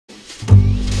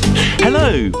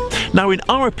Hello! Now, in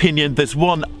our opinion, there's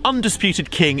one undisputed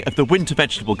king of the winter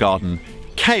vegetable garden,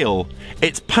 kale.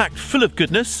 It's packed full of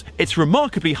goodness, it's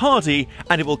remarkably hardy,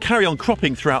 and it will carry on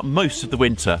cropping throughout most of the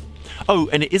winter. Oh,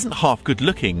 and it isn't half good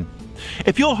looking.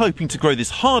 If you're hoping to grow this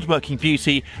hard-working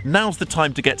beauty, now's the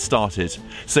time to get started.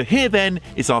 So here then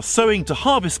is our sowing to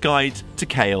harvest guide to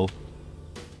kale.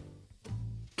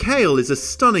 Kale is a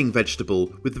stunning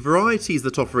vegetable with varieties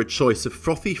that offer a choice of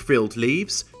frothy frilled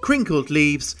leaves, crinkled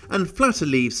leaves and flatter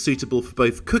leaves suitable for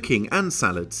both cooking and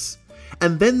salads.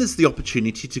 And then there's the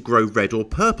opportunity to grow red or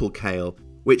purple kale,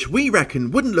 which we reckon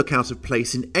wouldn't look out of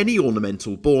place in any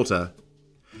ornamental border.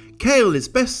 Kale is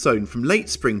best sown from late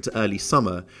spring to early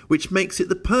summer, which makes it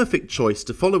the perfect choice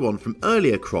to follow on from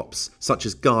earlier crops such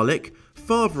as garlic,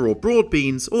 fava or broad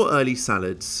beans or early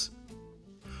salads.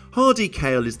 Hardy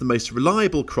kale is the most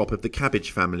reliable crop of the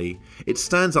cabbage family. It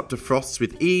stands up to frosts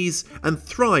with ease and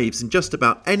thrives in just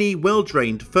about any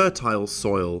well-drained, fertile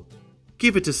soil.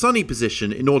 Give it a sunny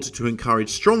position in order to encourage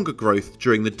stronger growth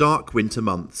during the dark winter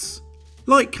months.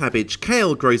 Like cabbage,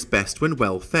 kale grows best when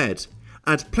well fed.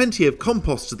 Add plenty of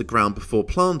compost to the ground before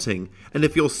planting, and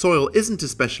if your soil isn't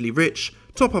especially rich,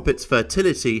 top up its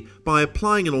fertility by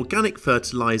applying an organic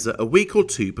fertiliser a week or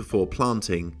two before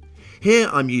planting. Here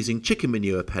I'm using chicken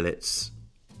manure pellets.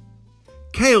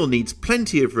 Kale needs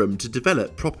plenty of room to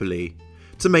develop properly.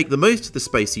 To make the most of the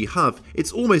space you have,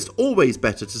 it's almost always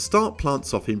better to start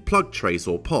plants off in plug trays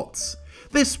or pots.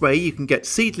 This way you can get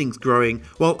seedlings growing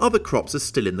while other crops are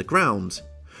still in the ground.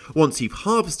 Once you've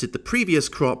harvested the previous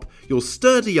crop, your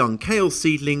sturdy young kale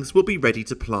seedlings will be ready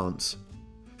to plant.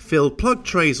 Fill plug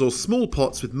trays or small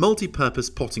pots with multi-purpose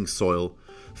potting soil.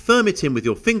 Firm it in with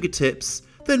your fingertips,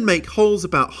 then make holes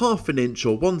about ½ an inch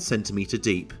or 1 centimetre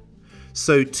deep.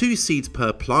 Sow 2 seeds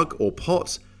per plug or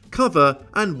pot, cover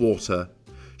and water.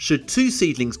 Should 2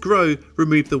 seedlings grow,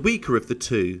 remove the weaker of the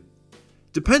 2.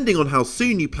 Depending on how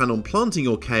soon you plan on planting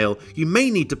your kale, you may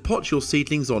need to pot your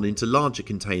seedlings on into larger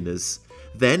containers.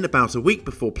 Then, about a week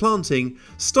before planting,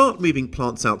 start moving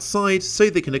plants outside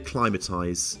so they can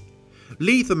acclimatise.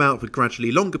 Leave them out for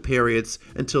gradually longer periods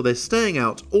until they're staying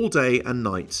out all day and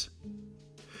night.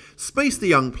 Space the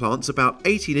young plants about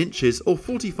 18 inches or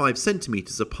 45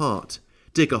 centimetres apart.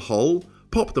 Dig a hole,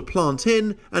 pop the plant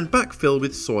in and backfill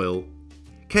with soil.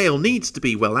 Kale needs to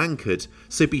be well anchored,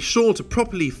 so be sure to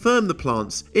properly firm the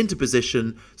plants into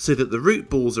position so that the root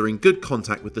balls are in good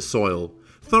contact with the soil.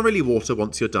 Thoroughly water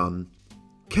once you're done.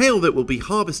 Kale that will be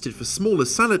harvested for smaller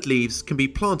salad leaves can be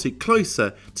planted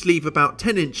closer to leave about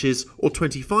 10 inches or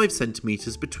 25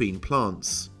 centimetres between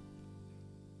plants.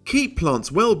 Keep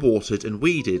plants well watered and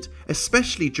weeded,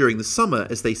 especially during the summer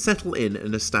as they settle in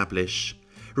and establish.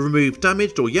 Remove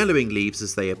damaged or yellowing leaves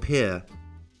as they appear.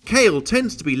 Kale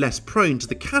tends to be less prone to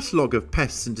the catalogue of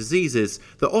pests and diseases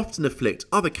that often afflict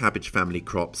other cabbage family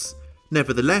crops.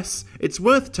 Nevertheless, it's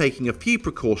worth taking a few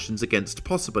precautions against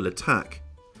possible attack.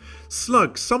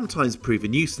 Slugs sometimes prove a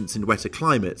nuisance in wetter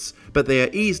climates, but they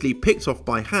are easily picked off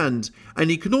by hand and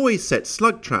you can always set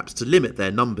slug traps to limit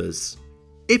their numbers.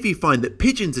 If you find that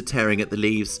pigeons are tearing at the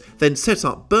leaves, then set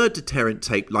up bird deterrent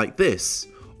tape like this,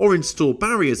 or install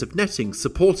barriers of netting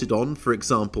supported on, for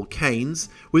example, canes,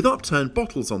 with upturned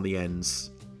bottles on the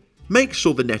ends. Make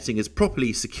sure the netting is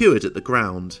properly secured at the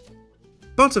ground.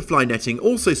 Butterfly netting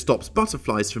also stops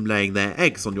butterflies from laying their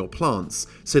eggs on your plants,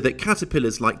 so that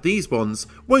caterpillars like these ones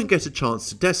won't get a chance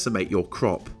to decimate your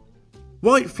crop.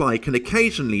 Whitefly can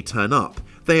occasionally turn up.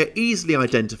 They are easily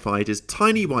identified as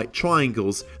tiny white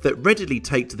triangles that readily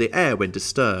take to the air when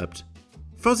disturbed.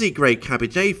 Fuzzy grey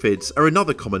cabbage aphids are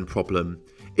another common problem.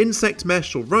 Insect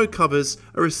mesh or row covers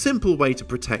are a simple way to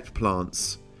protect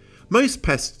plants. Most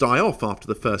pests die off after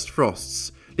the first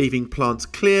frosts, leaving plants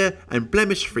clear and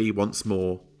blemish-free once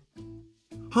more.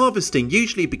 Harvesting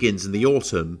usually begins in the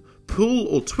autumn. Pull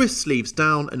or twist leaves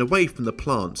down and away from the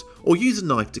plant, or use a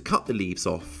knife to cut the leaves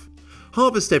off.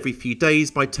 Harvest every few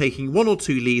days by taking 1 or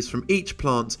 2 leaves from each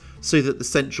plant so that the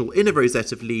central inner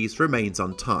rosette of leaves remains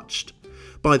untouched.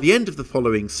 By the end of the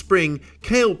following spring,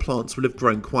 kale plants will have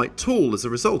grown quite tall as a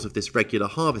result of this regular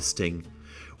harvesting.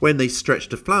 When they stretch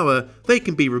to flower, they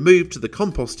can be removed to the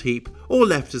compost heap or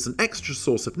left as an extra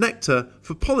source of nectar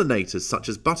for pollinators such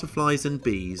as butterflies and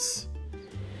bees.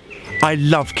 I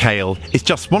love kale. It's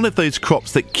just one of those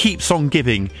crops that keeps on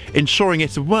giving, ensuring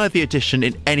it's a worthy addition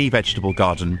in any vegetable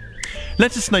garden.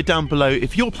 Let us know down below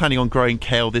if you're planning on growing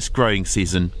kale this growing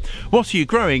season. What are you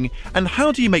growing and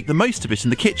how do you make the most of it in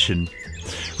the kitchen?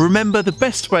 Remember, the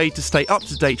best way to stay up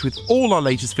to date with all our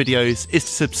latest videos is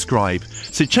to subscribe,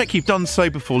 so check you've done so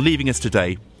before leaving us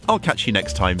today. I'll catch you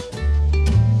next time.